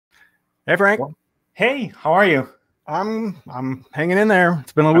Hey Frank, Hey, how are you? I'm hanging in there.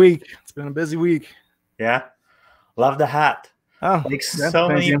 It's been a week. It's been a busy week. Yeah, love the hat. Oh, Like yeah, so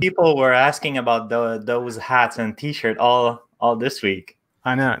thank many you. people were asking about those hats and t-shirt all this week.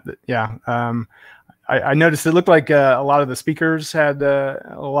 I know. Yeah. I noticed it looked like a lot of the speakers had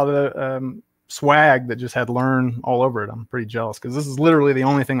a lot of the swag that just had "learn" all over it. I'm pretty jealous because this is literally the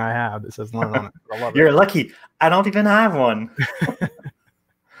only thing I have that says "learn" on it. I love it. You're lucky. I don't even have one.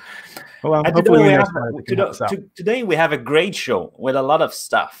 Well, And hopefully today we we know have somebody that can help us out. today we have a great show with a lot of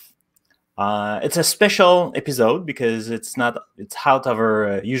stuff. It's a special episode because it's out of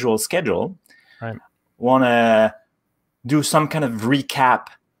our usual schedule. Right. Want to do some kind of recap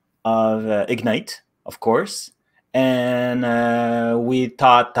of Ignite, of course. And we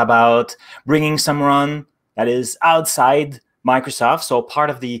thought about bringing someone that is outside Microsoft, so part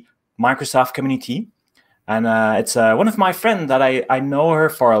of the Microsoft community. And it's one of my friends that I know her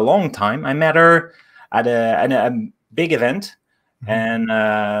for a long time. I met her at a big event. And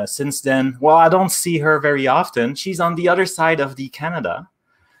since then, well, I don't see her very often. She's on the other side of the Canada.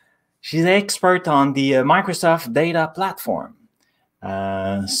 She's an expert on the Microsoft data platform.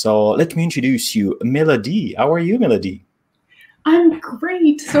 So let me introduce you, Melody. How are you, Melody? I'm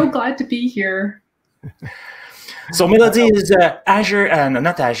great. So glad to be here. So Melody is Azure,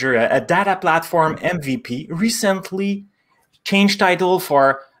 not Azure, a data platform MVP. Recently changed title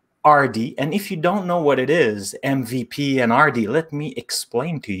for RD. And if you don't know what it is, MVP and RD, let me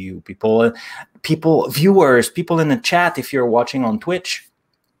explain to you, viewers, people in the chat, if you're watching on Twitch.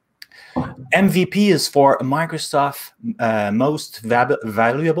 MVP is for Microsoft most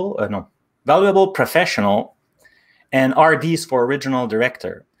valuable professional, and RD is for original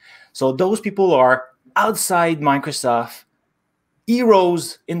director. So those people are outside Microsoft,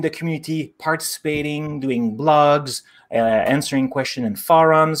 heroes in the community, participating, doing blogs, answering questions in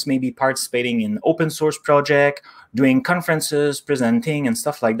forums, maybe participating in open source project, doing conferences, presenting, and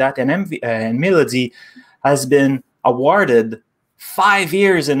stuff like that. And Melody has been awarded 5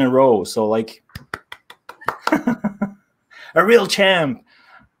 years in a row. So like a real champ.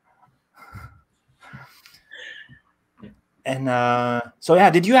 And so yeah,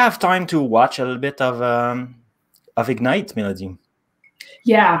 did you have time to watch a little bit of Ignite, Melody?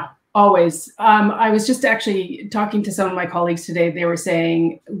 Yeah, always. I was just actually talking to some of my colleagues today. They were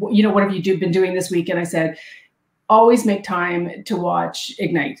saying, what have you been doing this week? And I said, always make time to watch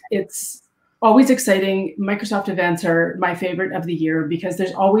Ignite. It's always exciting. Microsoft events are my favorite of the year because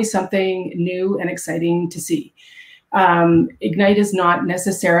there's always something new and exciting to see. Ignite is not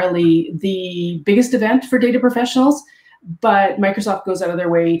necessarily the biggest event for data professionals, but Microsoft goes out of their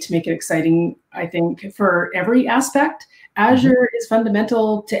way to make it exciting, I think, for every aspect. Azure is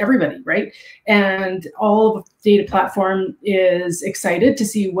fundamental to everybody, right? And all of the data platform is excited to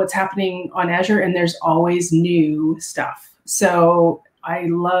see what's happening on Azure, and there's always new stuff. So I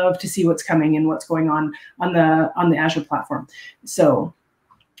love to see what's coming and what's going on the Azure platform. So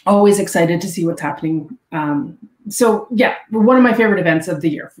always excited to see what's happening. So yeah, one of my favorite events of the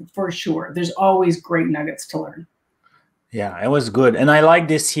year, for sure. There's always great nuggets to learn. Yeah, it was good. And I like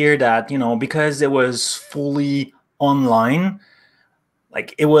this year that, because it was fully online,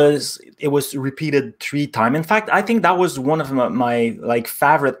 like it was repeated 3 times. In fact, I think that was one of my like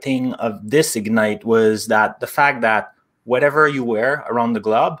favorite thing of this Ignite was that the fact that whatever you were around the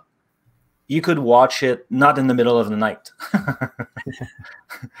globe, you could watch it not in the middle of the night.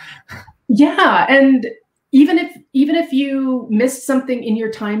 Yeah, and even if you missed something in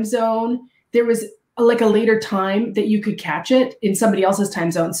your time zone, there was like a later time that you could catch it in somebody else's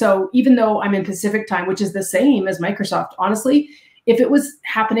time zone. So even though I'm in Pacific time, which is the same as Microsoft, honestly, if it was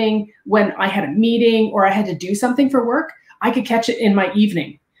happening when I had a meeting or I had to do something for work, I could catch it in my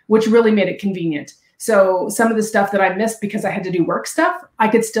evening, which really made it convenient. So some of the stuff that I missed because I had to do work stuff, I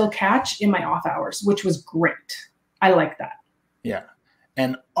could still catch in my off hours, which was great. I like that. Yeah.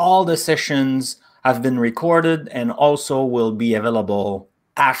 And all the sessions have been recorded and also will be available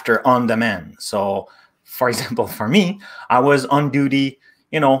after on demand. So, for example, for me, I was on duty,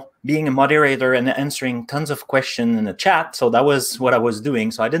 being a moderator and answering tons of questions in the chat. So that was what I was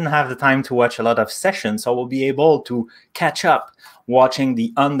doing. So I didn't have the time to watch a lot of sessions. So I will be able to catch up watching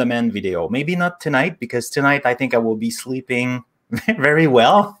the on-demand video. Maybe not tonight, because tonight I think I will be sleeping very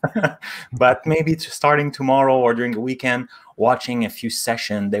well. But maybe starting tomorrow or during the weekend, watching a few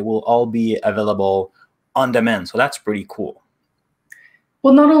sessions, they will all be available on demand. So that's pretty cool.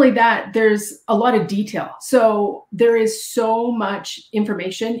 Well, not only that, there's a lot of detail. So there is so much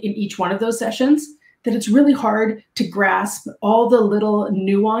information in each one of those sessions that it's really hard to grasp all the little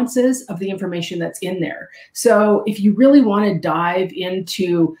nuances of the information that's in there. So if you really want to dive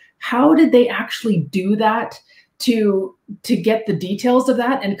into how did they actually do that to get the details of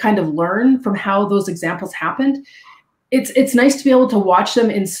that and kind of learn from how those examples happened, it's nice to be able to watch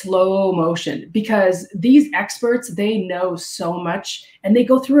them in slow motion, because these experts, they know so much and they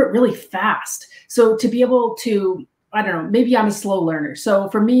go through it really fast. So to be able to, I don't know, maybe I'm a slow learner. So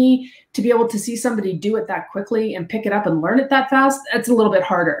for me to be able to see somebody do it that quickly and pick it up and learn it that fast, that's a little bit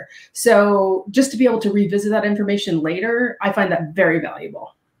harder. So just to be able to revisit that information later, I find that very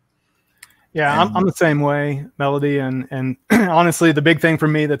valuable. Yeah, I'm the same way, Melody. And honestly, the big thing for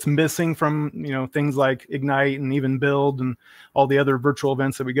me that's missing from, things like Ignite and even Build and all the other virtual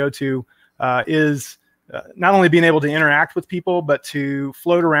events that we go to is not only being able to interact with people, but to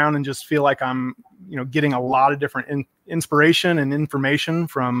float around and just feel like I'm, getting a lot of different inspiration and information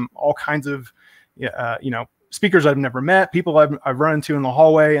from all kinds of, speakers I've never met, people I've run into in the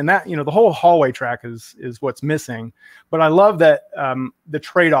hallway, and that, the whole hallway track is what's missing. But I love that the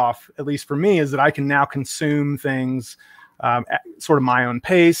trade-off, at least for me, is that I can now consume things at sort of my own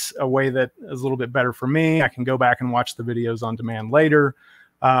pace, a way that is a little bit better for me. I can go back and watch the videos on demand later.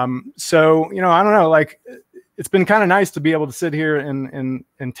 So, I don't know, like, it's been kind of nice to be able to sit here and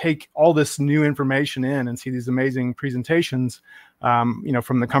take all this new information in and see these amazing presentations, from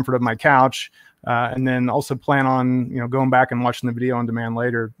the comfort of my couch. And then also plan on, going back and watching the video on demand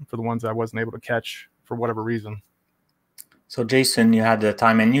later for the ones I wasn't able to catch for whatever reason. So Jason, you had the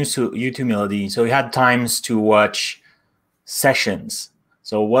time, and you too, Melody. So you had times to watch sessions.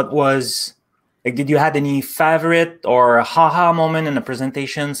 So what was, like, did you had any favorite or haha moment in the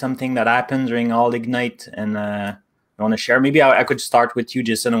presentation, something that happened during all Ignite, and you want to share? Maybe I could start with you,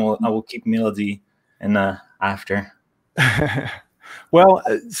 Jason, and I will keep Melody and after. Well,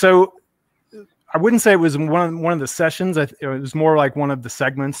 so I wouldn't say it was one of the sessions. It was more like one of the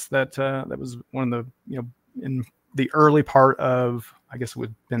segments that was one of the, in the early part of, I guess it would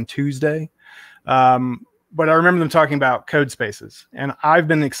have been Tuesday. But I remember them talking about code spaces, and I've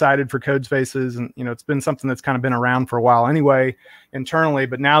been excited for code spaces, and it's been something that's kind of been around for a while anyway internally,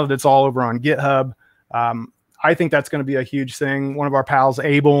 but now that it's all over on GitHub, I think that's going to be a huge thing. One of our pals,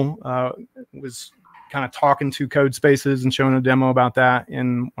 Abel, was kind of talking to code spaces and showing a demo about that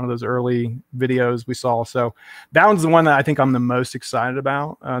in one of those early videos we saw. So that one's the one that I think I'm the most excited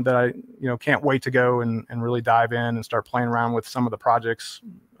about, that I can't wait to go and really dive in and start playing around with some of the projects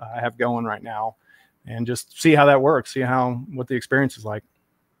I have going right now and just see how that works, see what the experience is like.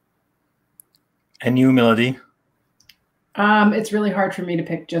 And you, Melody? It's really hard for me to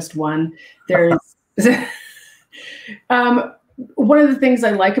pick just one. There's one of the things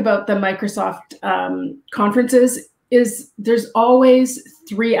I like about the Microsoft conferences is there's always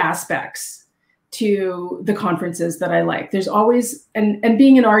three aspects to the conferences that I like. There's always, and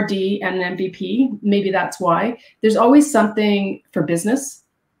being an RD and an MVP, maybe that's why, there's always something for business.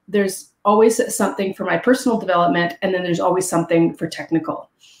 There's always something for my personal development, and then there's always something for technical.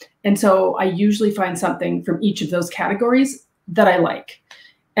 And so I usually find something from each of those categories that I like.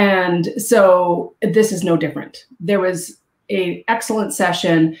 And so this is no different. There was an excellent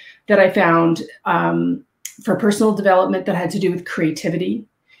session that I found for personal development that had to do with creativity.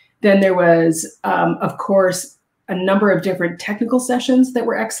 Then there was, of course, a number of different technical sessions that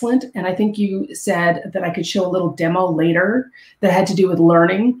were excellent. And I think you said that I could show a little demo later that had to do with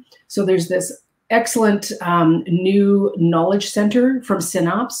learning. So there's this excellent new knowledge center from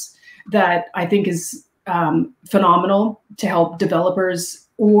Synapse that I think is phenomenal to help developers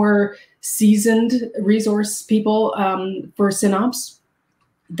or seasoned resource people for Synapse,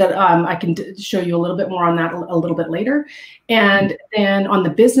 that I can show you a little bit more on that a little bit later. And then on the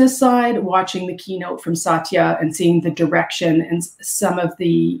business side, watching the keynote from Satya and seeing the direction and some of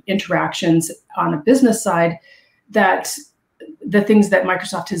the interactions on a business side, that the things that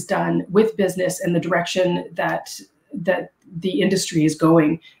Microsoft has done with business and the direction that the industry is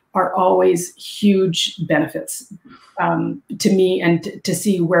going are always huge benefits to me, and to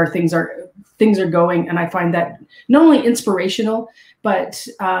see where things are going. And I find that not only inspirational, but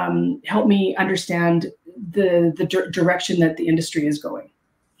help me understand the direction that the industry is going.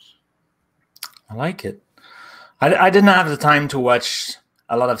 I like it. I didn't have the time to watch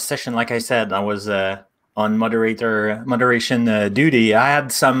a lot of session. Like I said, I was on moderation duty. I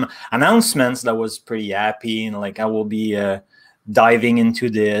had some announcements that was pretty happy, and like I will be diving into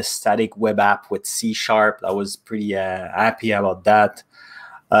the static web app with C#. I was pretty happy about that.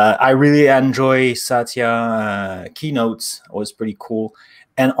 I really enjoy Satya keynotes. It was pretty cool.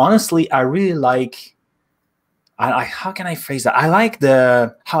 And honestly, I really like how can I phrase that? I like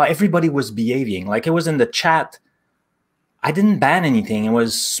how everybody was behaving. Like it was in the chat. I didn't ban anything. It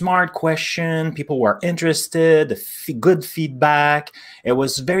was smart question. People were interested. Good feedback. It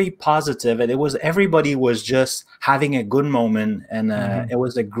was very positive, and everybody was just having a good moment, and it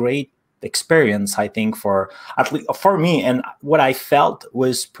was a great experience. I think for at least for me, and what I felt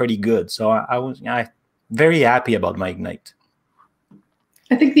was pretty good. So I was very happy about my Ignite.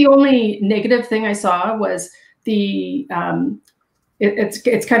 I think the only negative thing I saw was the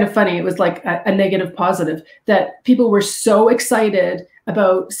it's kind of funny. It was like a negative positive that people were so excited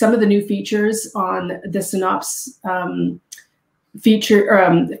about some of the new features on the Synapse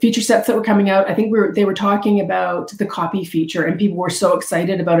feature sets that were coming out. I think they were talking about the copy feature, and people were so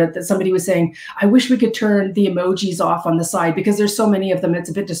excited about it that somebody was saying, "I wish we could turn the emojis off on the side because there's so many of them. It's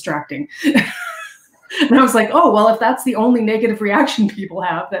a bit distracting." And I was like, oh, well, if that's the only negative reaction people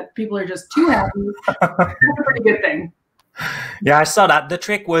have, that people are just too happy, that's a pretty good thing. Yeah, I saw that. The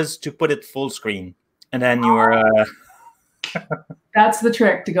trick was to put it full screen, and then you were... That's the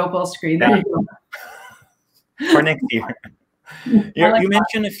trick, to go full screen. There you go. For next year. You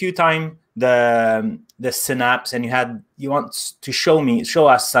mentioned a few times the Synapse, and you want to show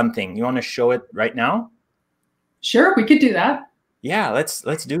us something. You want to show it right now? Sure, we could do that. Yeah, let's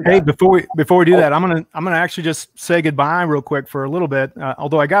do that. Hey, before we do that, I'm gonna actually just say goodbye real quick for a little bit.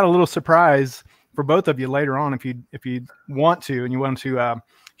 Although I got a little surprise for both of you later on, if you want to, and you want to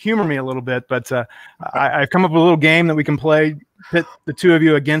humor me a little bit. But I've come up with a little game that we can play, pit the two of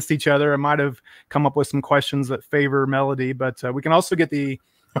you against each other. I might have come up with some questions that favor Melody, but we can also get the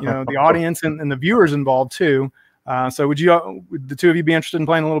audience and the viewers involved too. So would the two of you be interested in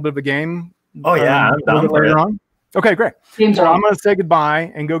playing a little bit of a game? Oh yeah, I'm down for later it. on. Okay, great. So I'm going to say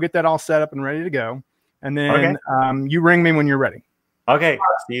goodbye and go get that all set up and ready to go. And then you ring me when you're ready. Okay.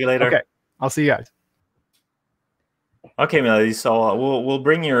 See you later. Okay. I'll see you guys. Okay, Melody. So we'll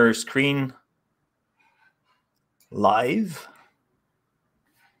bring your screen live.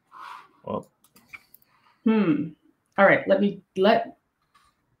 Well. All right. Let me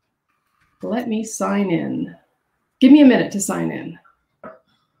sign in. Give me a minute to sign in.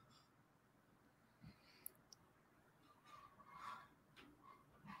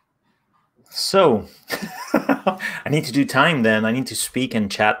 So I need to do time then. I need to speak and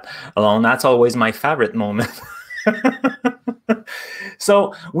chat alone. That's always my favorite moment.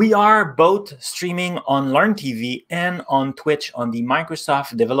 So we are both streaming on Learn TV and on Twitch on the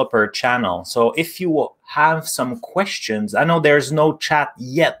Microsoft Developer channel. So if you have some questions, I know there's no chat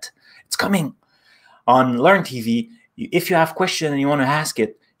yet. It's coming on Learn TV. If you have questions and you want to ask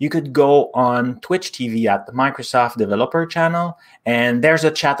it, you could go on Twitch TV at the Microsoft Developer channel, and there's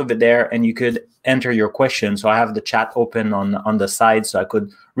a chat over there, and you could enter your question. So I have the chat open on the side, so I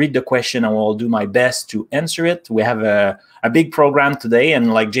could read the question, and we'll do my best to answer it. We have a big program today,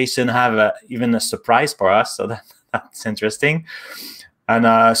 and like Jason have even a surprise for us, so that's interesting.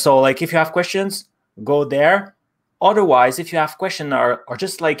 And so like if you have questions, go there. Otherwise, if you have questions or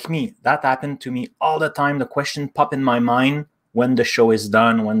just like me, that happened to me all the time. The question pop in my mind when the show is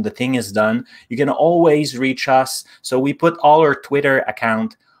done, when the thing is done. You can always reach us. So we put all our Twitter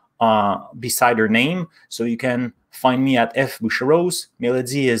account beside her name. So you can find me at F Boucheros.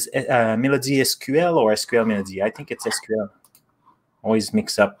 Melody is Melody SQL or SQL Melody. I think it's SQL. Always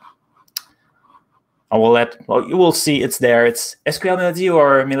mix up. I will you will see it's there. It's SQL Melody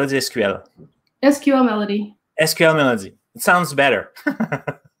or Melody SQL? SQL Melody. SQL Melody. It sounds better.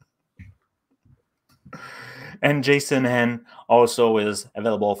 And Jason Hen also is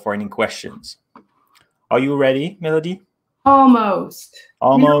available for any questions. Are you ready, Melody? Almost.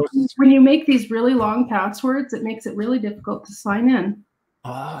 Almost. You know, when you make these really long passwords, it makes it really difficult to sign in.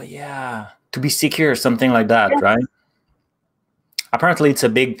 Oh, yeah. To be secure, something like that, right? Apparently, it's a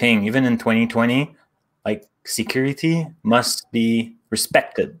big thing. Even in 2020, like security must be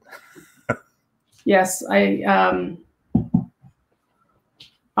respected. Yes, all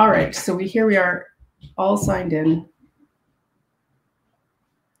right, so here we are all signed in.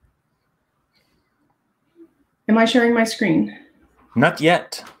 Am I sharing my screen? Not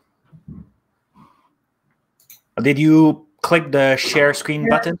yet. Did you click the share screen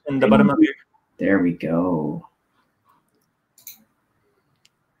button in the bottom of your... There we go.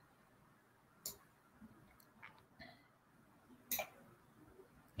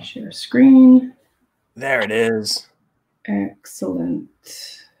 Share screen. There it is. Excellent.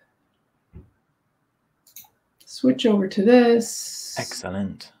 Switch over to this.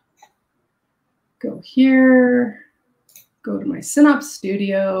 Excellent. Go here. Go to my Synapse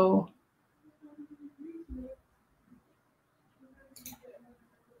Studio.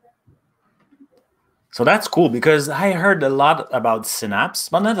 So So that's cool, because I heard a lot about Synapse,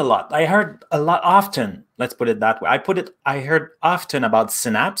 but not a lot. I heard a lot often. Let's put it that way. I heard often about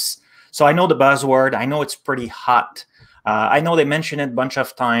Synapse. So I know the buzzword. I know it's pretty hot. I know they mentioned it a bunch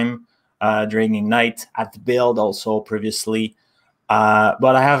of time during Ignite, at the build also previously.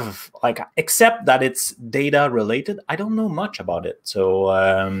 But I have, like, except that it's data related, I don't know much about it.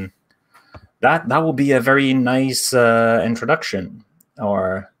 So that will be a very nice introduction,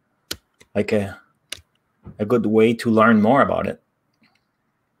 or like a good way to learn more about it.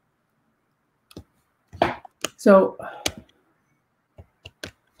 So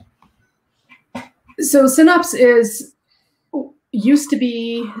Synapse used to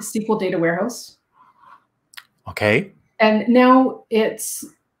be SQL data warehouse. Okay. And now it's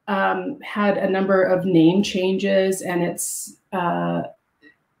had a number of name changes, and it's been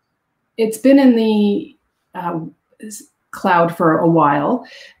in the cloud for a while,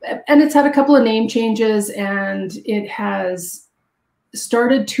 and it's had a couple of name changes, and it has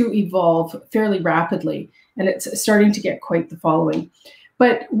started to evolve fairly rapidly, and it's starting to get quite the following.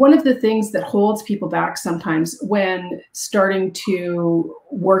 But one of the things that holds people back sometimes when starting to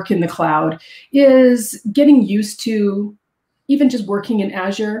work in the cloud is getting used to, even just working in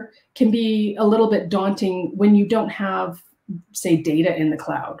Azure can be a little bit daunting when you don't have, say, data in the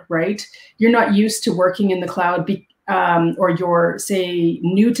cloud, right? You're not used to working in the cloud, or you're, say,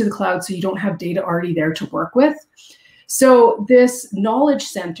 new to the cloud, so you don't have data already there to work with. So this knowledge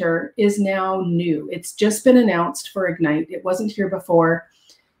center is now new. It's just been announced for Ignite. It wasn't here before.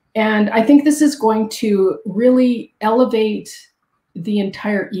 And I think this is going to really elevate the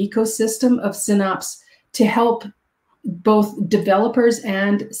entire ecosystem of Synapse to help both developers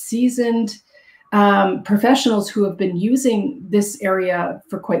and seasoned professionals who have been using this area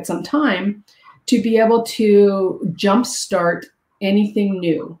for quite some time to be able to jumpstart anything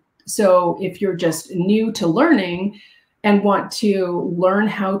new. So if you're just new to learning and want to learn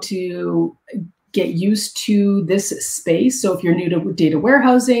how to get used to this space, so if you're new to data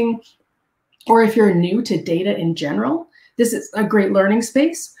warehousing, or if you're new to data in general, this is a great learning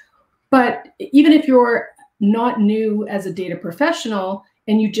space. But even if you're not new as a data professional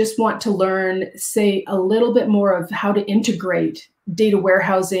and you just want to learn, say, a little bit more of how to integrate data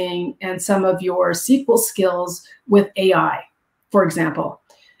warehousing and some of your SQL skills with AI, for example,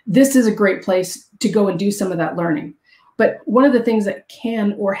 this is a great place to go and do some of that learning. But one of the things that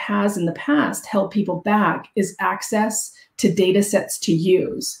can or has in the past held people back is access to data sets to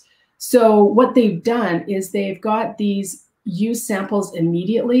use. So what they've done is they've got these use samples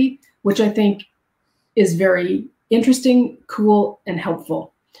immediately, which I think is very interesting, cool, and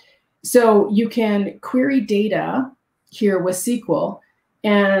helpful. So you can query data here with SQL,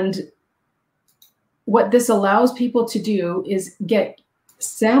 and what this allows people to do is get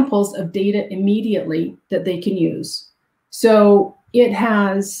samples of data immediately that they can use. So it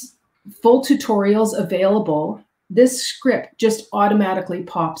has full tutorials available. This script just automatically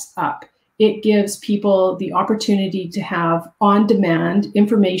pops up. It gives people the opportunity to have on-demand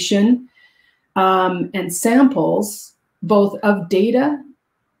information and samples, both of data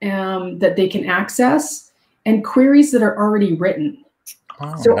that they can access and queries that are already written.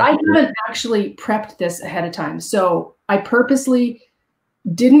 Oh, so I haven't actually prepped this ahead of time. So I purposely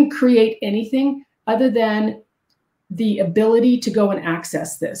didn't create anything other than the ability to go and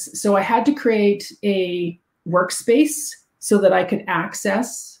access this. So I had to create a workspace so that I could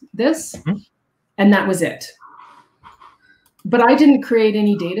access this, and that was it. But I didn't create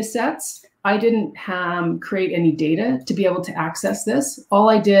any data sets. I didn't create any data to be able to access this.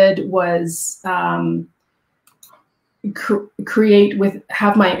 All I did was have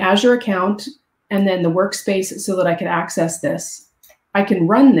my Azure account and then the workspace so that I could access this. I can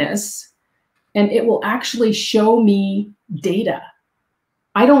run this and it will actually show me data.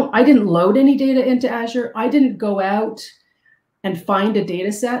 I didn't load any data into Azure. I didn't go out and find a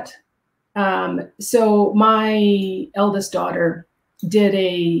data set. So my eldest daughter did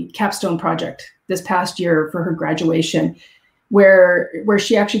a capstone project this past year for her graduation, where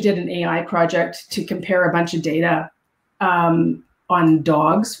she actually did an AI project to compare a bunch of data on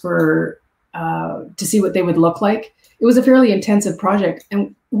dogs to see what they would look like. It was a fairly intensive project,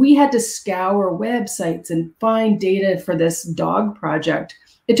 and we had to scour websites and find data for this dog project.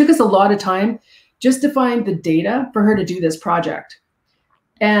 It took us a lot of time just to find the data for her to do this project.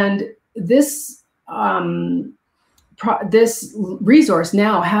 And this this resource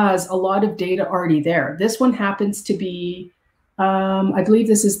now has a lot of data already there. This one happens to be, I believe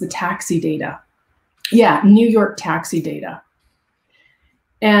this is the taxi data. Yeah, New York taxi data.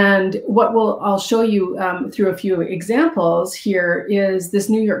 And what I'll show you through a few examples here is this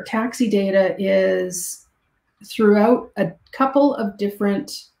New York taxi data is throughout a couple of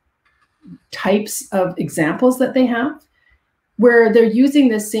different types of examples that they have, where they're using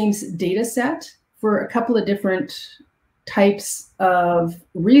this same data set for a couple of different types of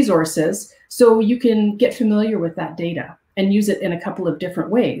resources. So you can get familiar with that data and use it in a couple of different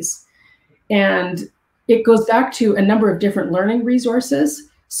ways. And it goes back to a number of different learning resources.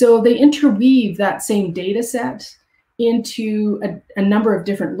 So they interweave that same data set into a number of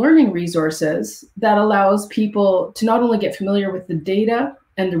different learning resources that allows people to not only get familiar with the data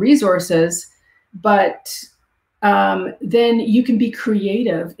and the resources, but then you can be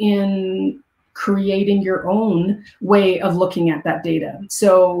creative in creating your own way of looking at that data.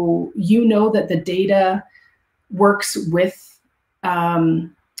 So you know that the data works with the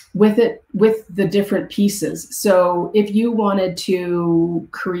different pieces. So if you wanted to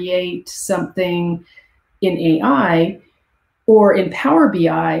create something in AI or in Power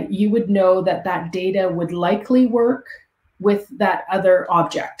BI, you would know that that data would likely work with that other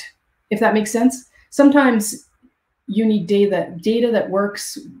object, if that makes sense. Sometimes you need data that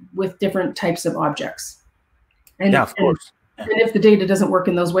works with different types of objects. And, yeah, of course. And if the data doesn't work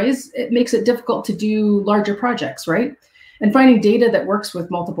in those ways, it makes it difficult to do larger projects, right? And finding data that works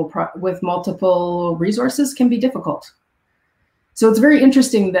with multiple resources can be difficult. So it's very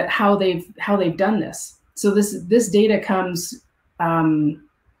interesting that how they've done this. So this data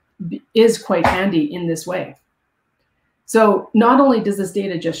is quite handy in this way. So not only does this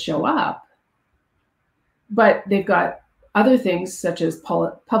data just show up, but they've got other things such as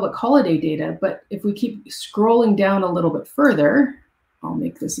public holiday data. But if we keep scrolling down a little bit further, I'll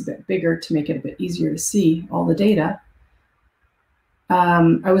make this a bit bigger to make it a bit easier to see all the data.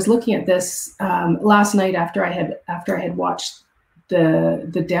 I was looking at this last night after I had watched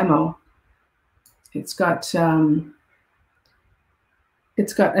the demo. It's got a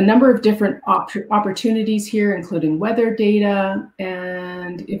number of different opportunities here, including weather data.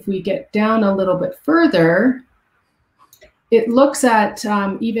 And if we get down a little bit further, it looks at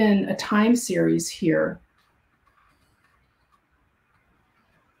even a time series here.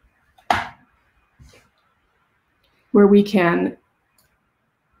 Where we can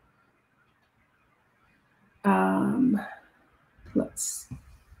let's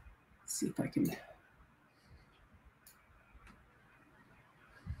see if I can.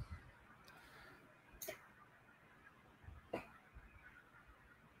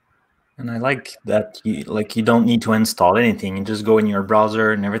 And I like that you don't need to install anything. You just go in your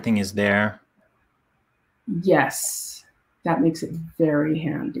browser and everything is there. Yes, that makes it very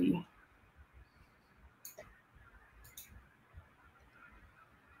handy.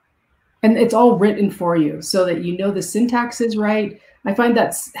 And it's all written for you so that you know the syntax is right. I find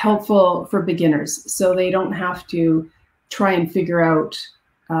that's helpful for beginners, so they don't have to try and figure out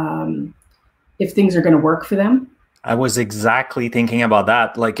if things are going to work for them. I was exactly thinking about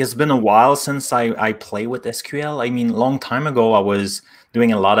that. Like, it's been a while since I play with SQL. I mean, a long time ago, I was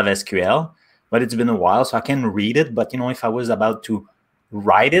doing a lot of SQL, but it's been a while, so I can read it. But, you know, if I was about to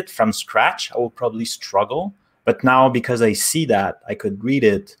write it from scratch, I would probably struggle. But now, because I see that, I could read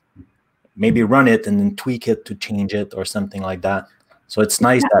it, maybe run it, and then tweak it to change it or something like that. So it's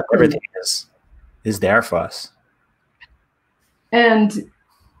nice that everything is there for us. And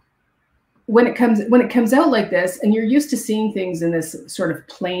when it comes out like this, and you're used to seeing things in this sort of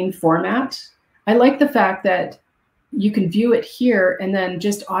plain format, I like the fact that you can view it here and then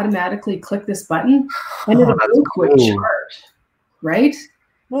just automatically click this button, and it'll go to a chart, right?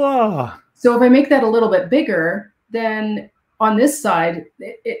 Whoa! So if I make that a little bit bigger, then on this side,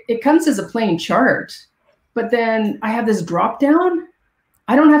 it comes as a plain chart, but then I have this drop down.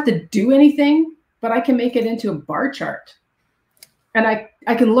 I don't have to do anything, but I can make it into a bar chart. And I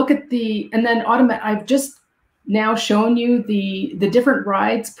can look at and then I've just now shown you the different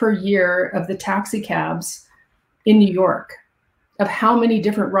rides per year of the taxi cabs in New York, of how many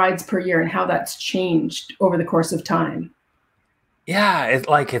different rides per year and how that's changed over the course of time. Yeah, it's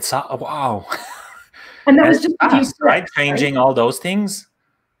wow. And that was just fast, right? Changing all those things.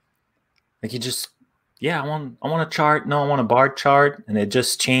 Like, you just, yeah, I want a chart. No, I want a bar chart, and it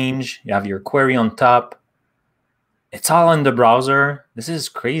just change. You have your query on top. It's all in the browser. This is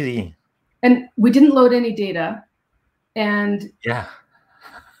crazy. And we didn't load any data. And yeah,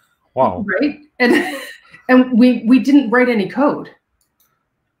 wow. Right. And we didn't write any code.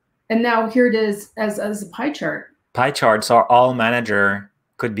 And now here it is as a pie chart. Pie charts are all manager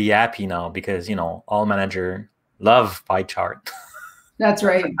could be happy now, because, you know, all manager love pie chart. That's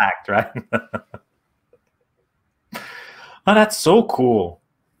right. Fact, right? Oh, that's so cool.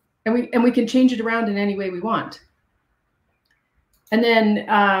 And we can change it around in any way we want. And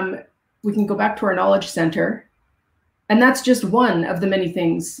then we can go back to our knowledge center. And that's just one of the many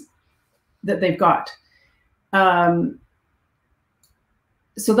things that they've got.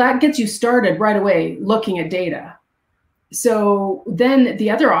 So that gets you started right away looking at data. So then the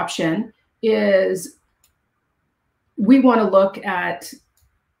other option is we want to look at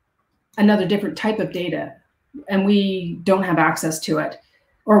another different type of data, and we don't have access to it,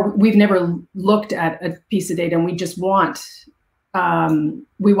 or we've never looked at a piece of data, and we just want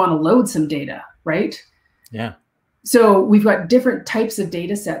we want to load some data, right? Yeah. So we've got different types of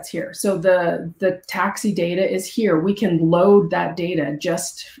data sets here. So the taxi data is here. We can load that data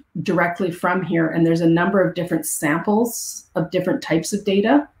just directly from here, and there's a number of different samples of different types of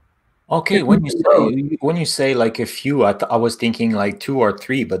data. Okay, when you say like a few, I was thinking like 2 or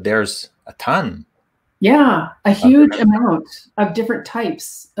 3, but there's a ton. Yeah, a huge amount of different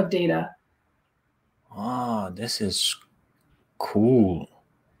types of data. Oh, this is cool.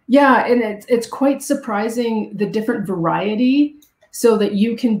 Yeah, and it's quite surprising, the different variety, so that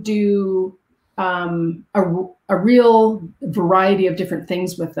you can do a real variety of different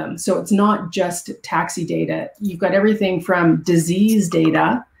things with them. So it's not just taxi data. You've got everything from disease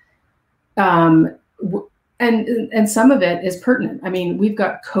data, and some of it is pertinent. I mean, we've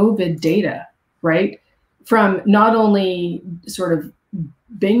got COVID data, right? From not only sort of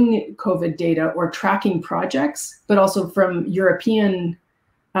Bing COVID data or tracking projects, but also from European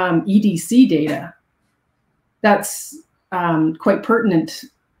EDC data. That's quite pertinent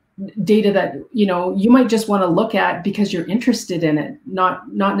data that, you know, you might just want to look at because you're interested in it, not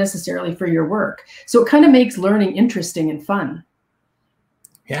necessarily for your work. So it kind of makes learning interesting and fun.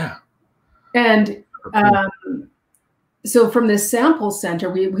 Yeah. And so from this sample center,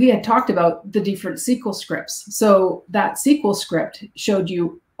 we had talked about the different SQL scripts. So that SQL script showed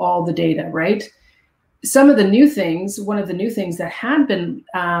you all the data, right? Some of the new things, one of the new things that had been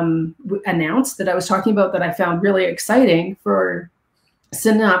announced that I was talking about that I found really exciting for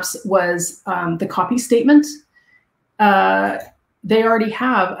Synapse was the copy statement. They already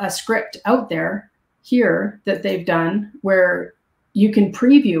have a script out there here that they've done where you can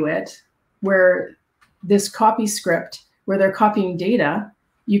preview it, where this copy script, where they're copying data,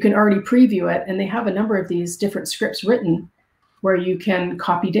 you can already preview it, and they have a number of these different scripts written where you can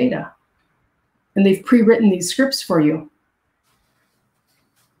copy data. And they've pre-written these scripts for you.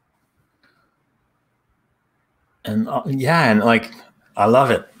 And yeah, and like, I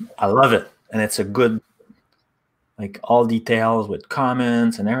love it. I love it. And it's a good, like, all details with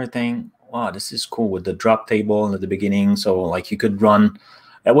comments and everything. Wow, this is cool with the drop table at the beginning. So like you could run,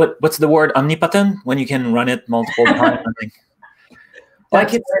 what's the word? Omnipotent? When you can run it multiple times.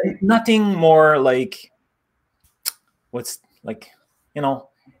 Like it's nothing more like, what's like, you know,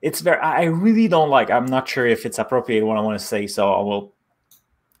 it's very, I really don't like, I'm not sure if it's appropriate what I want to say, so I will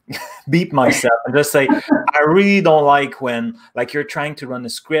beat myself and just say, I really don't like when like you're trying to run a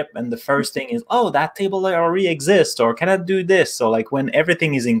script and the first thing is, oh, that table already exists, or can I do this? So like when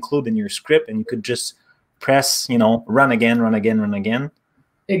everything is included in your script and you could just press, you know, run again, run again, run again.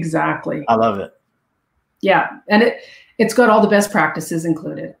 Exactly. I love it. Yeah, and it's got all the best practices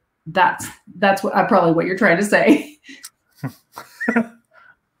included. That's what probably what you're trying to say.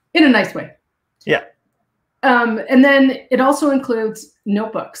 In a nice way. Yeah. And then it also includes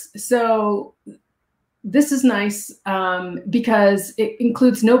notebooks. So this is nice because it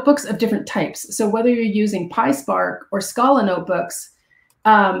includes notebooks of different types. So whether you're using PySpark or Scala notebooks,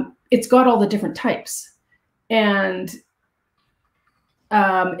 it's got all the different types. And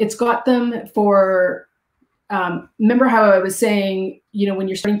it's got them for, remember how I was saying, you know, when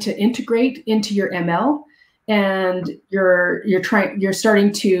you're starting to integrate into your ML, and you're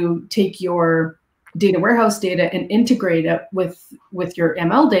starting to take your data warehouse data and integrate it with your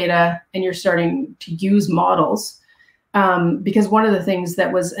ML data, and you're starting to use models. Because one of the things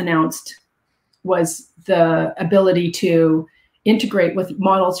that was announced was the ability to integrate with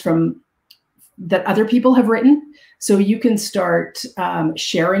models from that other people have written. So you can start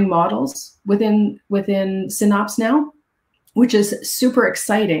sharing models within Synapse now, which is super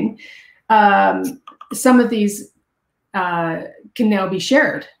exciting. Some of these can now be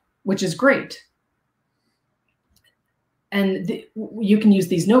shared, which is great. And you can use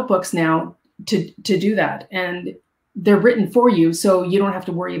these notebooks now to do that. And they're written for you, so you don't have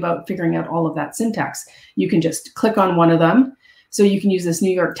to worry about figuring out all of that syntax. You can just click on one of them. So you can use this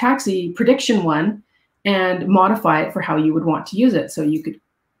New York taxi prediction one and modify it for how you would want to use it. So you could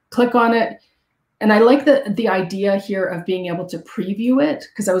click on it. And I like the idea here of being able to preview it,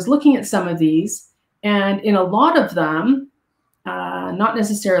 because I was looking at some of these, and in a lot of them, not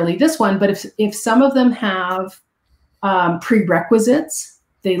necessarily this one, but if some of them have prerequisites,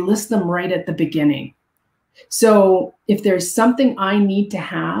 they list them right at the beginning. So if there's something I need to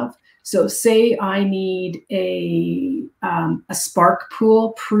have, so say I need a Spark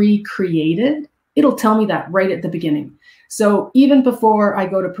pool pre-created, it'll tell me that right at the beginning. So even before I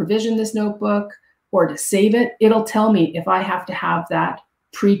go to provision this notebook or to save it, it'll tell me if I have to have that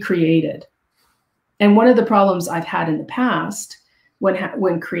pre-created. And one of the problems I've had in the past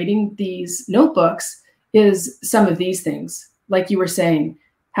when creating these notebooks is some of these things, like you were saying,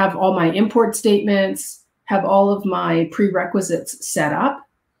 have all my import statements, have all of my prerequisites set up.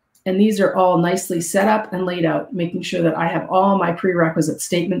 And these are all nicely set up and laid out, making sure that I have all my prerequisite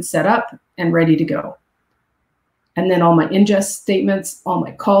statements set up and ready to go. And then all my ingest statements, all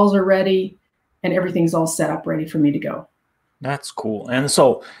my calls are ready, and everything's all set up ready for me to go. That's cool. And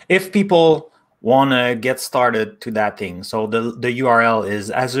so if people want to get started to that thing, so the URL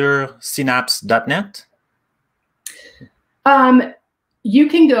is azuresynapse.net? You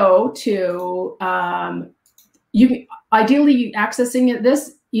can go to, ideally accessing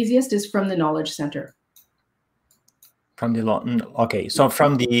this easiest is from the Knowledge Center. From the, okay, so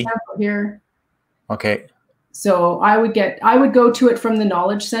from the, here. Okay. So I would go to it from the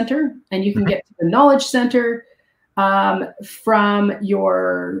Knowledge Center, and you can get to the Knowledge Center from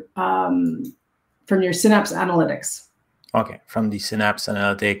your Synapse Analytics. Okay, from the Synapse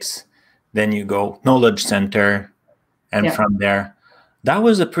Analytics, then you go Knowledge Center, and from there. That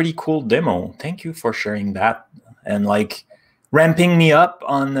was a pretty cool demo. Thank you for sharing that and like ramping me up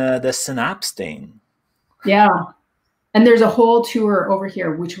on the Synapse thing. Yeah. And there's a whole tour over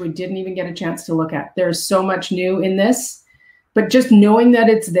here, which we didn't even get a chance to look at. There's so much new in this, but just knowing that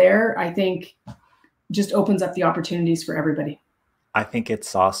it's there, I think just opens up the opportunities for everybody. I think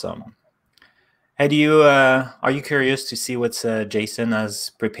it's awesome. Hey, are you curious to see what's Jason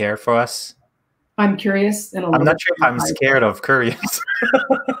has prepared for us? I'm curious. And I'm not sure if I'm scared of curious.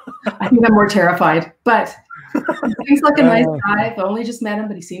 I think I'm more terrified, but he seems like a nice guy. I've only just met him,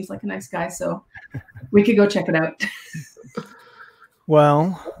 but he seems like a nice guy. So we could go check it out.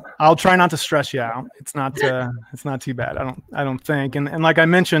 Well, I'll try not to stress you out. It's not too bad. I don't think. And like I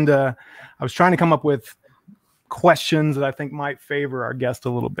mentioned, I was trying to come up with questions that I think might favor our guest a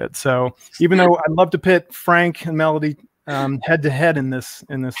little bit. So even though I'd love to pit Frank and Melody head to head in this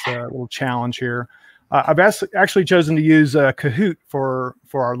little challenge here, I've actually chosen to use Kahoot for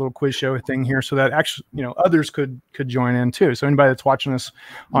our little quiz show thing here, so that actually others could join in too. So anybody that's watching us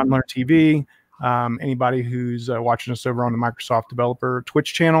on Learn TV, anybody who's watching us over on the Microsoft Developer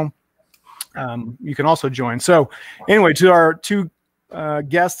Twitch channel, you can also join. So anyway, to our two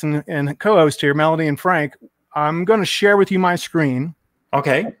guests and co-host here, Melody and Frank, I'm going to share with you my screen.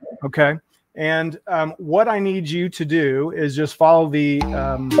 Okay. Okay. And what I need you to do is just follow the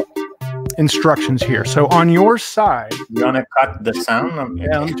instructions here. So on your side, you want to cut the sound?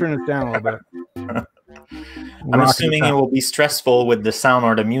 Yeah, let me turn it down a little bit. I'm assuming it will be stressful with the sound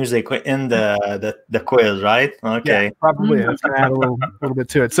or the music in the quiz, right? Okay. Yeah, probably. It's going to add a little bit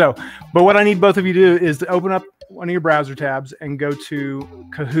to it. So, but what I need both of you to do is to open up one of your browser tabs and go to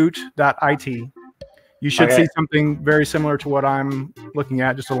kahoot.it. You should see something very similar to what I'm looking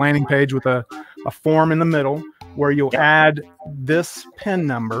at, just a landing page with a form in the middle where you'll add this PIN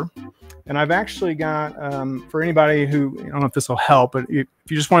number. And I've actually got, for anybody who, I don't know if this will help, but if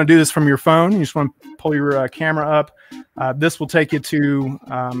you just want to do this from your phone, you just want to pull your camera up, this will take you to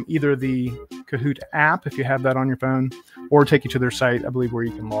either the Kahoot app, if you have that on your phone, or take you to their site, I believe, where you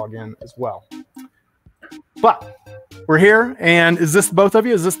can log in as well. But we're here, and is this both of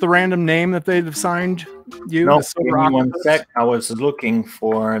you? Is this the random name that they've assigned you? No, give me one sec. I was looking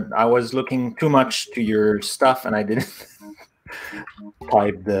too much to your stuff, and I didn't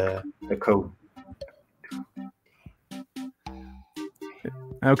type the code.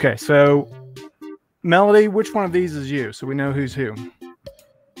 Okay, so Melody, which one of these is you? So we know who's who.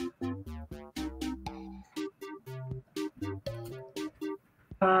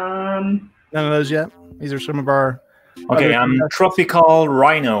 None of those yet? These are some of our... Okay, I'm Tropical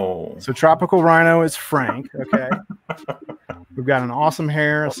Rhino. So Tropical Rhino is Frank, okay. We've got an awesome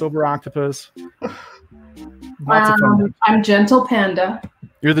hair, a silver octopus. I'm Gentle Panda.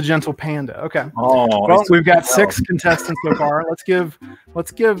 You're the Gentle Panda, okay. Oh, well, we've got 6 contestants so far. Let's give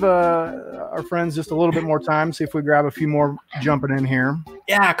our friends just a little bit more time, see if we grab a few more jumping in here.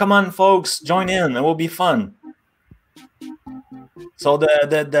 Yeah, come on, folks, join in. It will be fun. So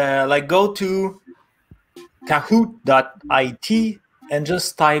like go to kahoot.it and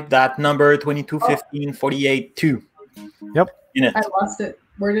just type that number 221548-2. Yep. I lost it.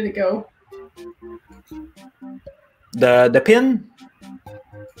 Where did it go? The pin?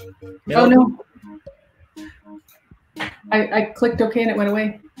 Melody? Oh no. I clicked OK and it went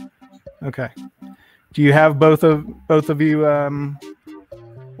away. Okay. Do you have both of you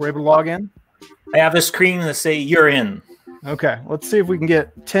were able to log in? I have a screen that say you're in. Okay. Let's see if we can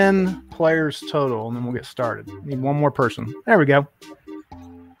get 10 players total, and then we'll get started. Need one more person. There we go.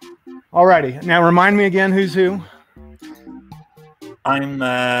 Alrighty. Now remind me again who's who. I'm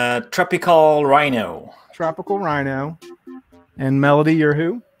Tropical Rhino. Tropical Rhino. And Melody, you're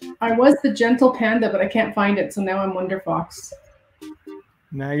who? I was the Gentle Panda, but I can't find it, so now I'm Wonder Fox.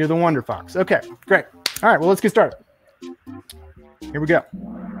 Now you're the Wonder Fox. Okay, great. All right, well, let's get started. Here we go.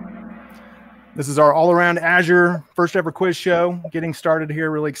 This is our all-around Azure first ever quiz show. Getting started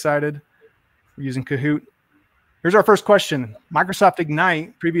here, really excited. We're using Kahoot. Here's our first question. Microsoft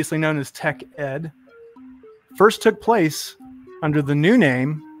Ignite, previously known as Tech Ed, first took place under the new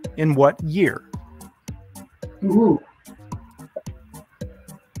name in what year? Ooh.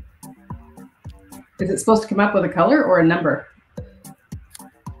 Is it supposed to come up with a color or a number?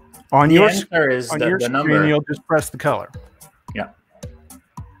 On The your answer is on the your screen, number. you'll just press the color. Yeah.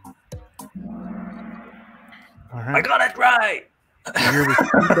 All I right. got it right. The year was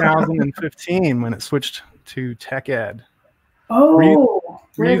 2015 when it switched to Tech Ed. Oh,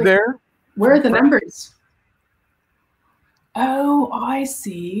 Were you there? Where are the numbers? Oh, I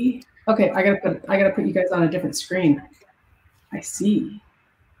see. Okay, I gotta put you guys on a different screen. I see.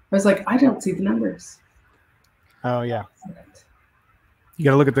 I was like, I don't see the numbers. Oh yeah. You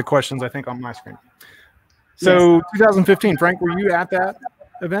got to look at the questions, I think, on my screen. So yes. 2015, Frank, were you at that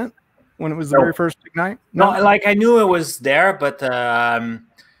event when it was the very first Ignite? No, like I knew it was there, but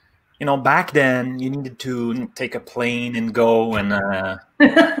you know, back then you needed to take a plane and go and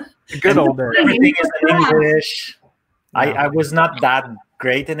good old days. Everything is in English. I was not that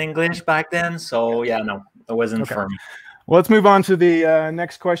great in English back then, so yeah, no, it wasn't for me. Well, let's move on to the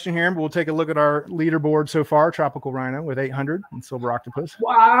next question here. We'll take a look at our leaderboard so far. Tropical Rhino with 800 and Silver Octopus.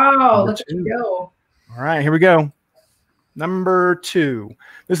 Wow, let's go. All right, here we go. Number 2.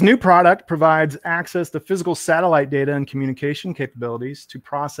 This new product provides access to physical satellite data and communication capabilities to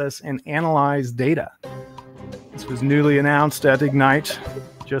process and analyze data. This was newly announced at Ignite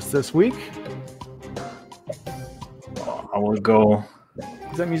just this week. I will go.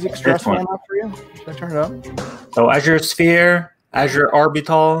 Is that music stressful enough for you? Should I turn it up? So Azure Sphere, Azure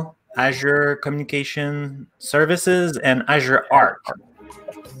Orbital, Azure Communication Services, and Azure Arc.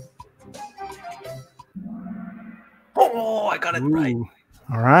 Oh, I got it right.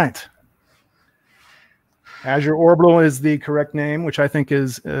 All right. Azure Orbital is the correct name, which I think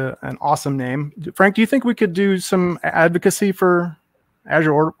is an awesome name. Frank, do you think we could do some advocacy for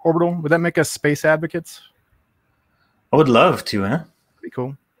Azure Orbital? Would that make us space advocates? I would love to, huh? Pretty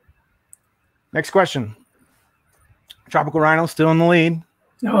cool. Next question. Tropical Rhino still in the lead.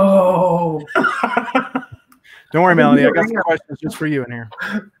 Oh. Don't worry, Melody. I got some questions just for you in here.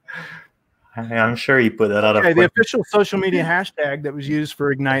 I'm sure you put that out of. Okay, the official social media hashtag that was used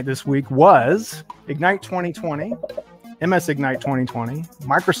for Ignite this week was Ignite 2020, MS Ignite 2020,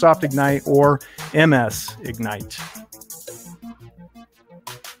 Microsoft Ignite, or MS Ignite.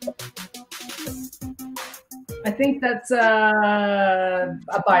 I think that's a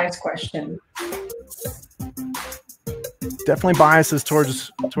bias question. Definitely biases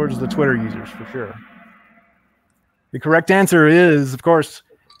towards the Twitter users for sure. The correct answer is, of course,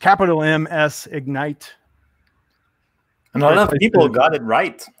 capital MS Ignite. And a lot of people got it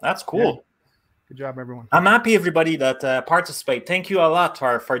right. That's cool. Yeah. Good job, everyone. I'm happy everybody that participate. Thank you a lot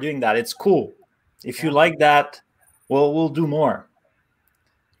for doing that. It's cool. If you like that, we'll do more.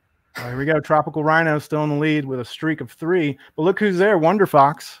 Well, here we go. Tropical Rhino still in the lead with a streak of 3. But look who's there. Wonder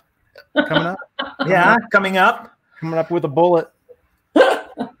Fox coming up. Coming up. Coming up with a bullet.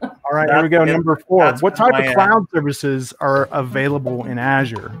 All right, here we go. Number 4. What type of cloud services are available in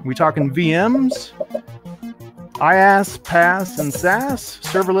Azure? Are we talking VMs, IaaS, PaaS, and SaaS,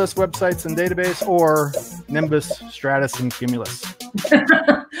 serverless websites and database, or Nimbus, Stratus, and Cumulus?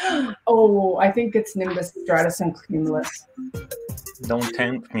 Oh, I think it's Nimbus, Stratus, and Cumulus. Don't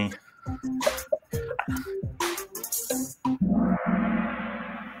tempt me.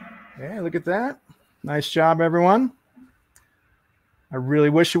 Yeah, look at that. Nice job, everyone. I really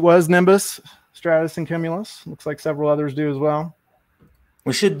wish it was Nimbus, Stratus, and Cumulus. Looks like several others do as well.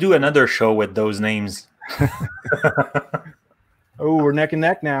 We should do another show with those names. Oh, we're neck and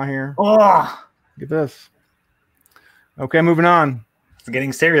neck now here. Oh, look at this. Okay, moving on. It's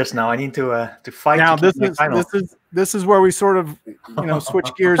getting serious now. I need to fight. Now this is where we sort of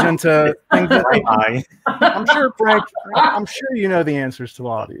switch gears into things that I'm sure, Frank. I'm sure you know the answers to a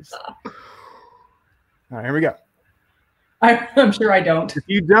lot of these. All right, here we go. I'm sure I don't. If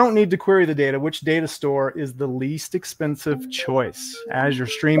you don't need to query the data, which data store is the least expensive choice? Azure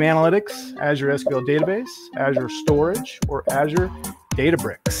Stream Analytics, Azure SQL Database, Azure Storage, or Azure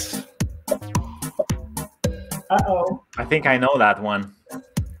Databricks? Uh-oh. I think I know that one.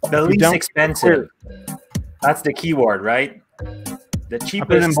 The least expensive. That's the keyword, right? The cheapest. I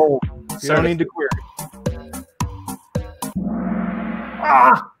put it in bold. You don't need to query.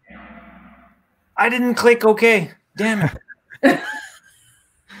 Ah! I didn't click OK. Damn it.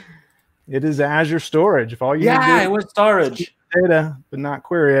 It is Azure Storage. If all you need to do it was storage. Data, but not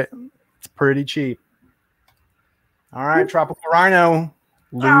query it, it's pretty cheap. All right, Tropical Rhino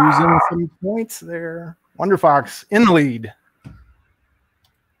losing some points there. WonderFox in the lead.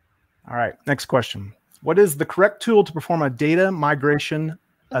 All right, next question. What is the correct tool to perform a data migration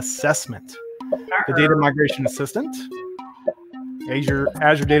assessment? The Data Migration Assistant, Azure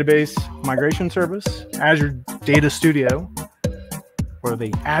Database Migration Service, Azure Data Studio, or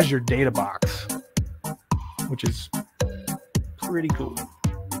the Azure Data Box, which is pretty cool.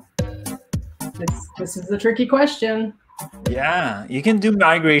 This is a tricky question. Yeah, you can do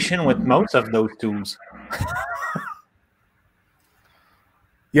migration with most of those tools.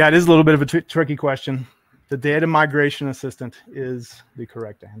 Yeah, it is a little bit of a tricky question. The Data Migration Assistant is the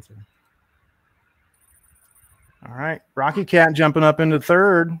correct answer. All right, Rocky Cat jumping up into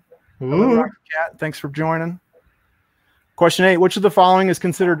third. Hello, Rocky Cat, thanks for joining. Question 8, which of the following is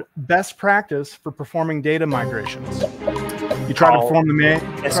considered best practice for performing data migrations? You try to perform the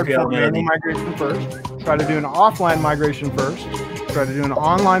manual migration first, try to do an offline migration first, try to do an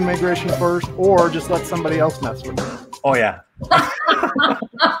online migration first, or just let somebody else mess with it. Oh yeah.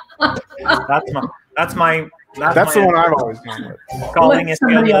 That's the one I've always gone with. Calling it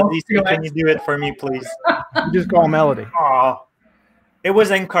Melody. Can you do it for me, please? You just call Melody. Oh, it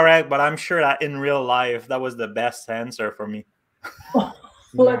was incorrect, but I'm sure that in real life that was the best answer for me.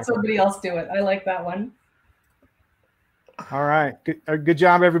 Let somebody else do it. I like that one. All right, good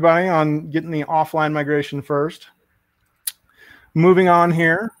job everybody on getting the offline migration first. Moving on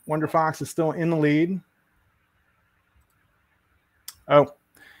here, WonderFox is still in the lead. Oh,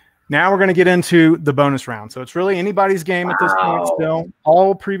 now we're going to get into the bonus round. So it's really anybody's game at this point still.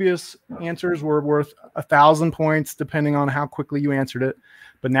 All previous answers were worth 1,000 points, depending on how quickly you answered it.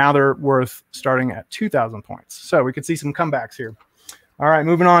 But now they're worth starting at 2,000 points. So we could see some comebacks here. All right,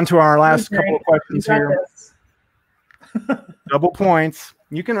 moving on to our last couple of questions here. Double points.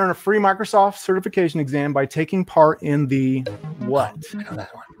 You can earn a free Microsoft certification exam by taking part in the what?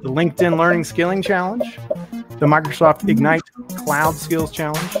 The LinkedIn Learning Skilling Challenge, the Microsoft Ignite Cloud Skills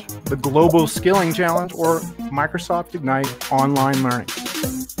Challenge, the Global Skilling Challenge, or Microsoft Ignite Online Learning.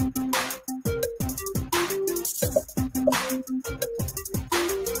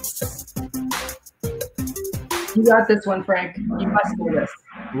 You got this one, Frank. You must do this.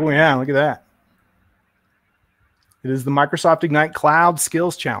 Oh yeah, look at that. It is the Microsoft Ignite Cloud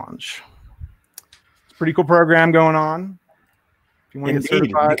Skills Challenge. It's a pretty cool program going on. If you want to get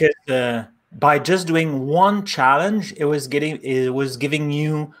certified. Because by just doing one challenge, it was giving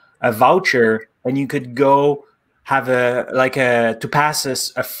you a voucher, and you could go have to pass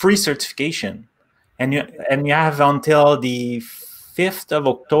a free certification, and you have until the 5th of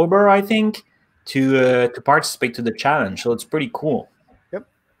October, I think, to participate to the challenge. So it's pretty cool. Yep.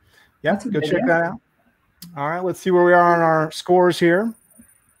 Yeah, go check that out. All right, let's see where we are on our scores here.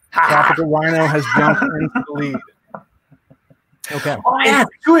 Tropical Rhino has jumped into the lead. Okay. Oh, yeah,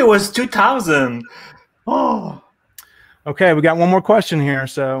 it was 2,000. Oh. Okay, we got one more question here.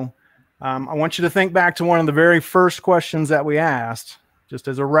 So I want you to think back to one of the very first questions that we asked, just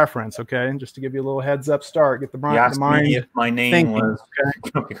as a reference, okay? Just to give you a little heads up start. Get the mind if my name thinking, was...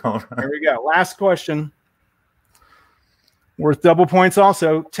 Okay? Here we go. Last question. Worth double points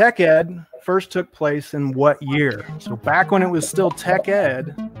also. Tech Ed first took place in what year? So back when it was still Tech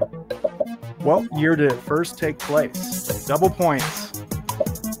Ed, what year did it first take place? Double points.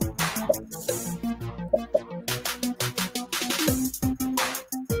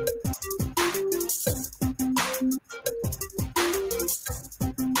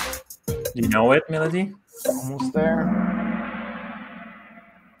 Do you know it, Melody? Almost there.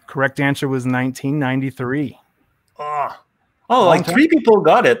 Correct answer was 1993. Oh, like 3 people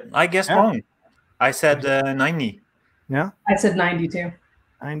got it. I guessed wrong. I said 90. Yeah? I said 92.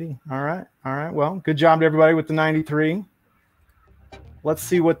 90. All right. All right. Well, good job to everybody with the 93. Let's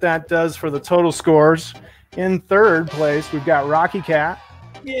see what that does for the total scores. In third place, we've got Rocky Cat.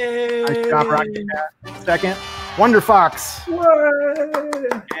 Yay! Nice job, Rocky Cat. Second, WonderFox.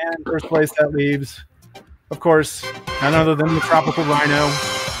 And first place that leaves, of course, none other than the Tropical Rhino.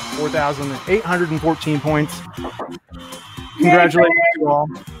 4,814 points. Congratulations to all.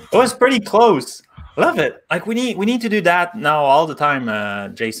 It was pretty close. Love it. Like we need to do that now all the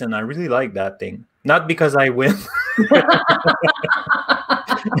time, Jason. I really like that thing. Not because I win.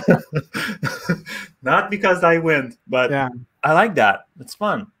 Not because I win, but Yeah. I like that. It's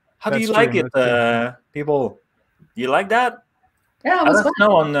fun. How do That's you like true. it, people? You like that? Yeah, it Let was us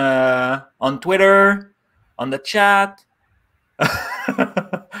fun. know on Twitter, on the chat.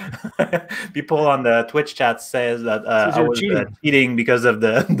 People on the Twitch chat says that I you're was cheating. because of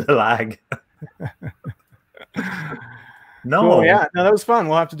the lag. No. Cool. Yeah. No, that was fun.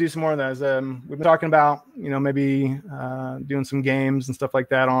 We'll have to do some more of those. We've been talking about, maybe doing some games and stuff like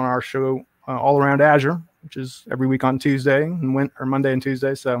that on our show, All Around Azure, which is every week on Tuesday or Monday and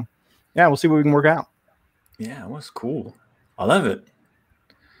Tuesday. So, yeah, we'll see what we can work out. Yeah, it was cool. I love it.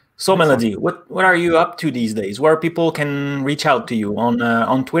 So, Melody, what are you up to these days? Where people can reach out to you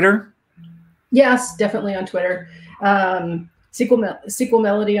on Twitter? Yes, definitely on Twitter. SQL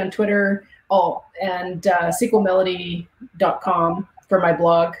Melody on Twitter. And SQLmelody.com for my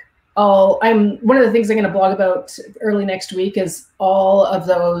blog. One of the things I'm going to blog about early next week is all of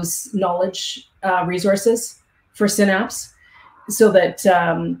those knowledge resources for Synapse, so that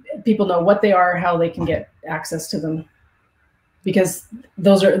people know what they are, how they can get access to them, because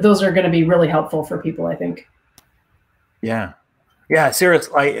those are going to be really helpful for people, I think. Yeah,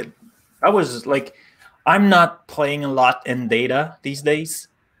 seriously. I was like, I'm not playing a lot in data these days.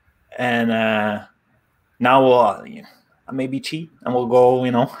 And now we'll maybe cheat and we'll go,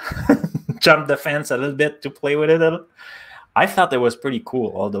 jump the fence a little bit to play with it. I thought it was pretty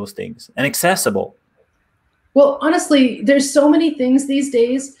cool, all those things, and accessible. Well, honestly, there's so many things these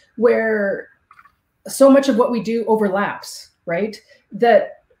days where so much of what we do overlaps, right?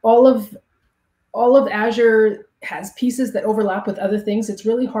 That all of Azure has pieces that overlap with other things. It's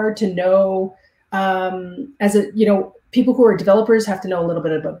really hard to know people who are developers have to know a little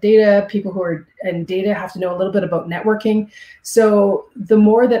bit about data. People who are in data have to know a little bit about networking. So the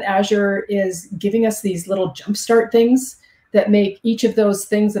more that Azure is giving us these little jumpstart things that make each of those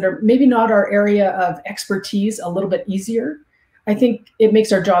things that are maybe not our area of expertise a little bit easier, I think it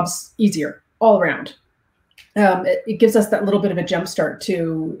makes our jobs easier all around. It gives us that little bit of a jumpstart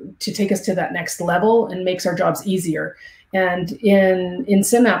to take us to that next level and makes our jobs easier. And in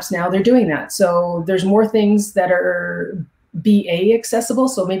Synapse now, they're doing that. So there's more things that are BA accessible.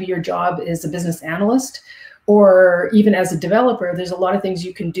 So maybe your job is a business analyst, or even as a developer, there's a lot of things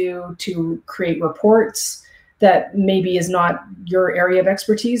you can do to create reports that maybe is not your area of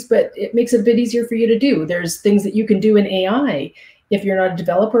expertise, but it makes it a bit easier for you to do. There's things that you can do in AI if you're not a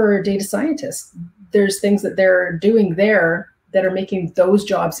developer or a data scientist. There's things that they're doing there that are making those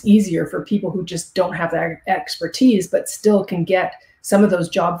jobs easier for people who just don't have that expertise, but still can get some of those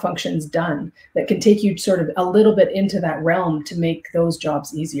job functions done, that can take you sort of a little bit into that realm to make those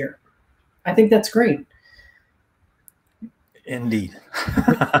jobs easier. I think that's great. Indeed.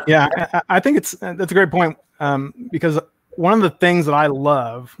 Yeah, I think that's a great point, because one of the things that I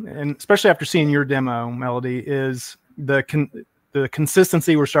love, and especially after seeing your demo, Melody, is the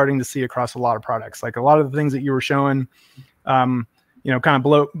consistency we're starting to see across a lot of products. Like a lot of the things that you were showing, kind of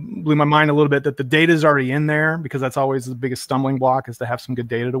blew my mind a little bit, that the data is already in there, because that's always the biggest stumbling block, is to have some good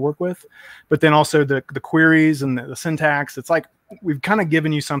data to work with. But then also the queries and the syntax, it's like we've kind of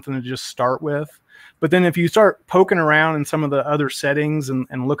given you something to just start with. But then if you start poking around in some of the other settings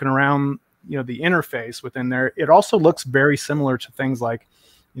and looking around, the interface within there, it also looks very similar to things like,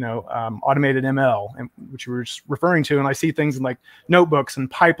 automated ML, which you were just referring to. And I see things in like notebooks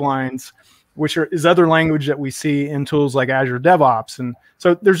and pipelines, which is other language that we see in tools like Azure DevOps. And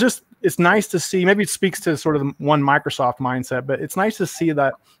so it's nice to see, maybe it speaks to sort of the one Microsoft mindset, but it's nice to see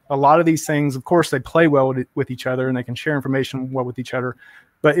that a lot of these things, of course, they play well with each other and they can share information well with each other,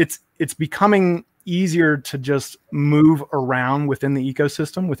 but it's becoming easier to just move around within the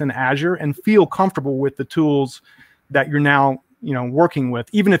ecosystem within Azure and feel comfortable with the tools that you're now, working with,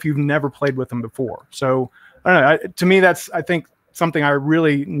 even if you've never played with them before. So I don't know, to me, that's, I think, something I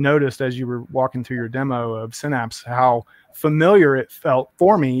really noticed as you were walking through your demo of Synapse, how familiar it felt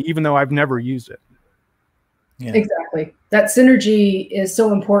for me, even though I've never used it. Yeah. Exactly. That synergy is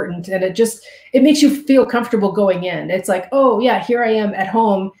so important, and it makes you feel comfortable going in. It's like, oh yeah, here I am at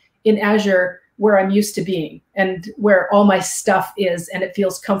home in Azure, where I'm used to being and where all my stuff is, and it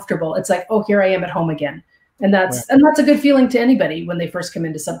feels comfortable. It's like, oh, here I am at home again. And that's a good feeling to anybody when they first come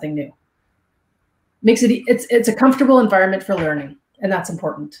into something new. Makes it's a comfortable environment for learning, and that's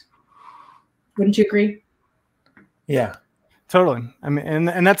important. Wouldn't you agree? Yeah, totally. I mean,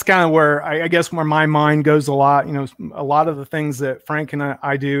 and that's kind of where I guess where my mind goes a lot. A lot of the things that Frank and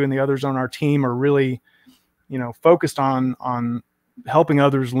I do and the others on our team are really, focused on helping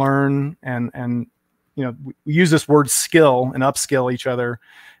others learn and we use this word skill and upskill each other,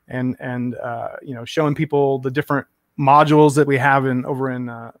 and showing people the different modules that we have over in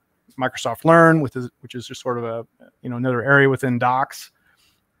Microsoft Learn, which is just sort of a another area within Docs.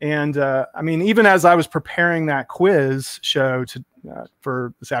 And I mean, even as I was preparing that quiz show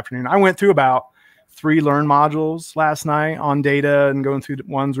for this afternoon, I went through about 3 Learn modules last night on data, and going through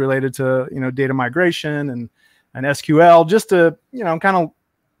ones related to data migration and SQL, just to kind of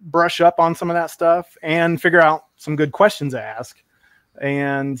brush up on some of that stuff and figure out some good questions to ask.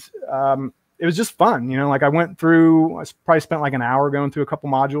 And it was just fun, like I probably spent like an hour going through a couple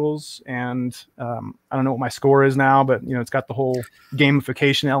modules, and I don't know what my score is now, but it's got the whole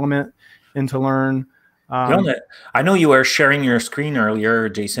gamification element into Learn. I know you were sharing your screen earlier,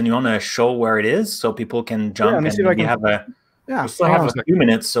 Jason. You want to show where it is so people can jump? Yeah, and we still have a few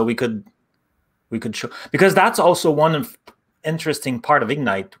minutes, so we could show, because that's also one of interesting part of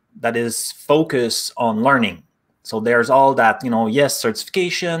Ignite that is focus on learning. So there's all that, yes,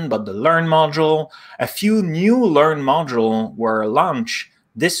 certification, but the Learn module, a few new Learn module were launched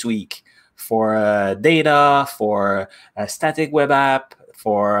this week for data, for a static web app,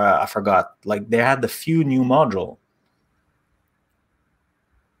 for I forgot, like they had a few new module.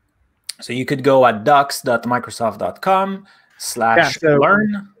 So you could go at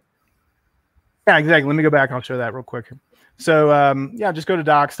docs.microsoft.com/learn. Yeah, exactly. Let me go back. I'll show that real quick. So just go to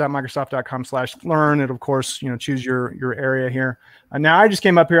docs.microsoft.com/learn. And of course, choose your area here. Now I just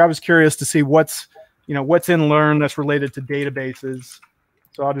came up here. I was curious to see what's in Learn that's related to databases.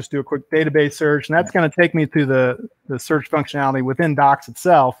 So I'll just do a quick database search, and that's going to take me to the search functionality within Docs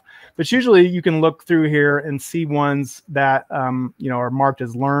itself. But usually you can look through here and see ones that are marked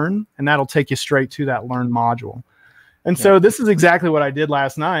as Learn, and that'll take you straight to that Learn module. And so this is exactly what I did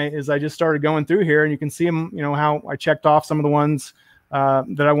last night. Is I just started going through here, and you can see them, how I checked off some of the ones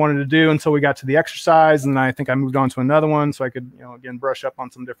that I wanted to do until we got to the exercise, and I think I moved on to another one so I could, again, brush up on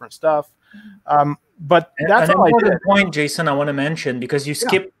some different stuff. But that's an important point, Jason, I want to mention, because you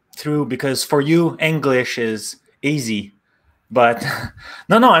skip through, because for you English is easy, but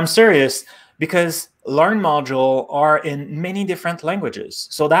no, I'm serious, because Learn module are in many different languages,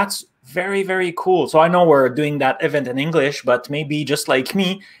 so that's very, very cool. So I know we're doing that event in English, but maybe just like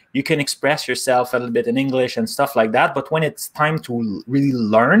me, you can express yourself a little bit in English and stuff like that. But when it's time to really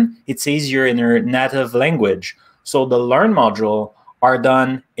learn, it's easier in your native language. So the Learn module are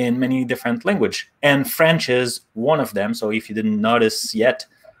done in many different languages, and French is one of them. So if you didn't notice yet,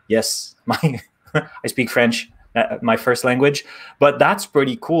 yes, I speak French, my first language, but that's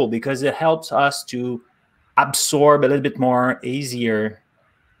pretty cool because it helps us to absorb a little bit more easier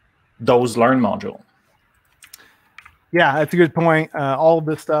those Learn module. Yeah, that's a good point. All of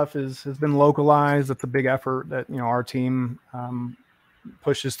this stuff has been localized. It's a big effort that our team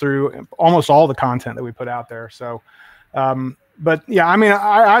pushes through almost all the content that we put out there. So, but yeah, I mean,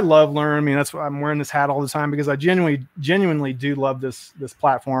 I love Learn. I mean, that's why I'm wearing this hat all the time, because I genuinely do love this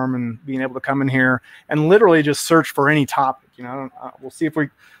platform and being able to come in here and literally just search for any topic. We'll see if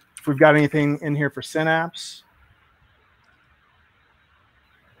we've got anything in here for Synapse.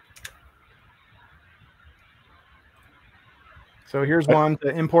 So here's one to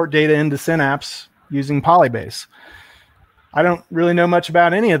import data into Synapse using Polybase. I don't really know much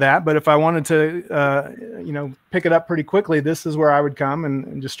about any of that, but if I wanted to, pick it up pretty quickly, this is where I would come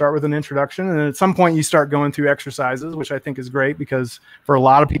and just start with an introduction. And at some point you start going through exercises, which I think is great, because for a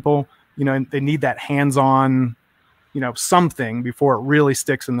lot of people, they need that hands-on, something before it really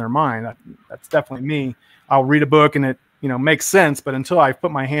sticks in their mind. That's definitely me. I'll read a book and it, makes sense, but until I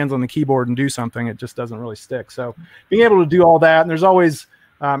put my hands on the keyboard and do something, it just doesn't really stick. So being able to do all that, and there's always,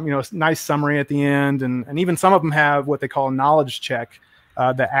 a nice summary at the end, and even some of them have what they call a knowledge check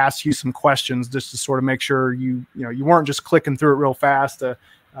that asks you some questions just to sort of make sure you weren't just clicking through it real fast to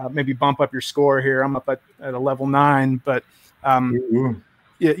maybe bump up your score here. I'm up at a level 9, but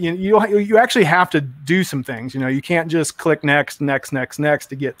you actually have to do some things. You can't just click next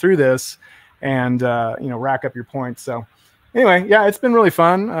to get through this and rack up your points. So anyway, yeah, it's been really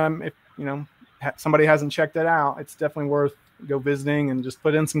fun. If somebody hasn't checked it out, it's definitely worth go visiting and just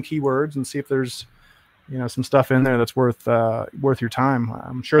put in some keywords and see if there's some stuff in there that's worth your time.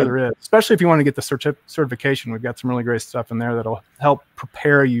 I'm sure there is, especially if you want to get the certification. We've got some really great stuff in there that'll help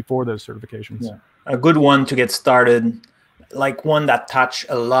prepare you for those certifications. Yeah. A good one to get started, like one that touch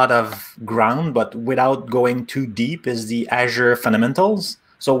a lot of ground but without going too deep, is the Azure Fundamentals.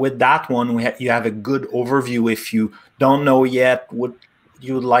 So with that one, you have a good overview if you don't know yet what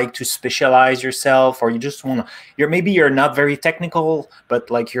you would like to specialize yourself, or you just want to, you're not very technical, but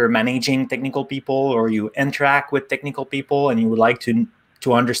like you're managing technical people, or you interact with technical people and you would like to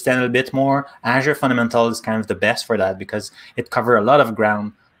understand a bit more, Azure Fundamental is kind of the best for that, because it covers a lot of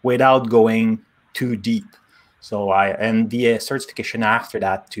ground without going too deep. So and the certification after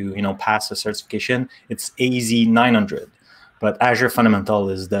that to pass the certification, it's AZ 900. But Azure Fundamental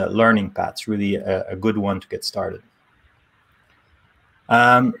is the learning path. It's really a good one to get started.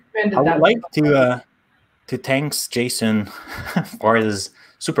 I would like to thanks Jason for his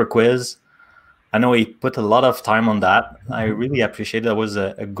super quiz. I know he put a lot of time on that. I really appreciate it. That was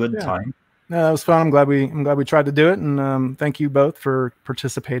a good time. No, that was fun. I'm glad we tried to do it, and thank you both for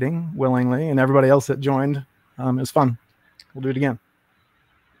participating willingly, and everybody else that joined. It was fun. We'll do it again.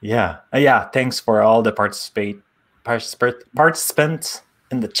 Yeah. Thanks for all the participants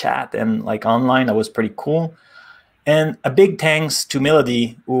in the chat and like online. That was pretty cool. And a big thanks to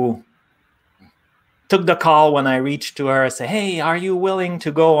Melody, who took the call when I reached to her and said, hey, are you willing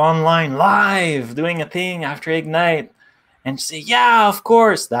to go online live doing a thing after Ignite? And she said, yeah, of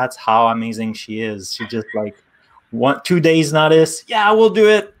course. That's how amazing she is. She just like 2 days notice. Yeah, we'll do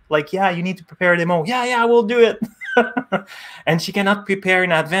it. Like, yeah, you need to prepare a demo. Yeah, we'll do it. And she cannot prepare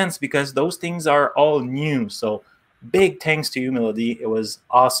in advance because those things are all new. So big thanks to you, Melody. It was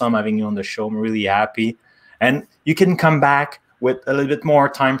awesome having you on the show. I'm really happy. And you can come back with a little bit more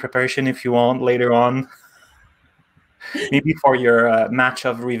time preparation if you want later on. Maybe for your match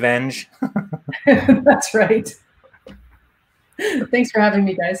of revenge. That's right. Thanks for having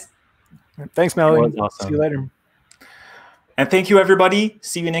me, guys. Thanks, Melody. Awesome. See you later. And thank you, everybody.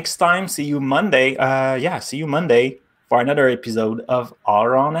 See you next time. See you Monday. See you Monday for another episode of All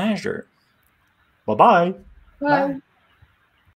Around Azure. Bye-bye. Bye.